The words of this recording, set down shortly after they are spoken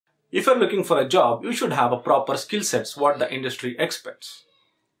If you're looking for a job, you should have a proper skill sets what the industry expects.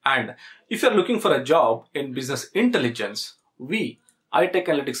 And if you're looking for a job in business intelligence, we, iTech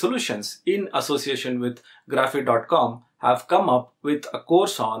Analytics Solutions, in association with Graphy.com, have come up with a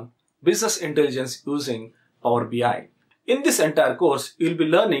course on business intelligence using Power BI. In this entire course, you'll be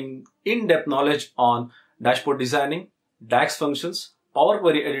learning in-depth knowledge on dashboard designing, DAX functions, Power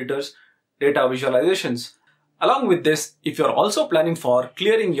Query editors, data visualizations. Along with this, if you're also planning for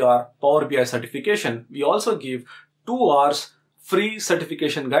clearing your Power BI certification, we also give 2 hours free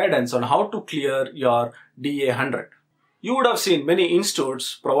certification guidance on how to clear your DA-100. You would have seen many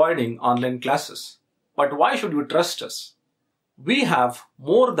institutes providing online classes. But why should you trust us? We have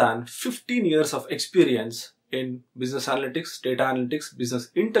more than 15 years of experience in business analytics, data analytics,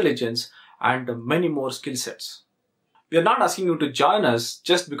 business intelligence, and many more skill sets. We are not asking you to join us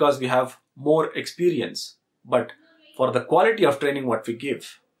just because we have more experience, but for the quality of training what we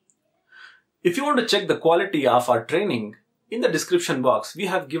give. If you want to check the quality of our training, in the description box, we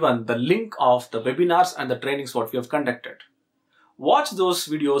have given the link of the webinars and the trainings what we have conducted. Watch those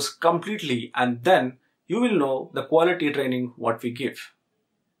videos completely and then you will know the quality training what we give.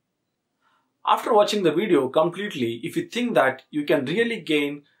 After watching the video completely, if you think that you can really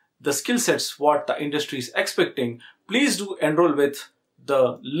gain the skill sets what the industry is expecting, please do enroll with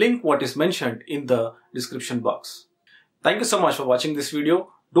the link what is mentioned in the description box. Thank you so much for watching this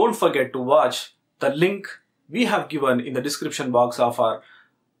video. Don't forget to watch the link we have given in the description box of our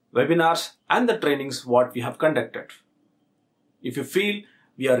webinars and the trainings what we have conducted. If you feel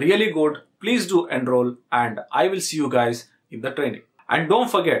we are really good, please do enroll and I will see you guys in the training. And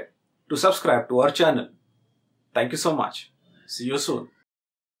don't forget to subscribe to our channel. Thank you so much. See you soon.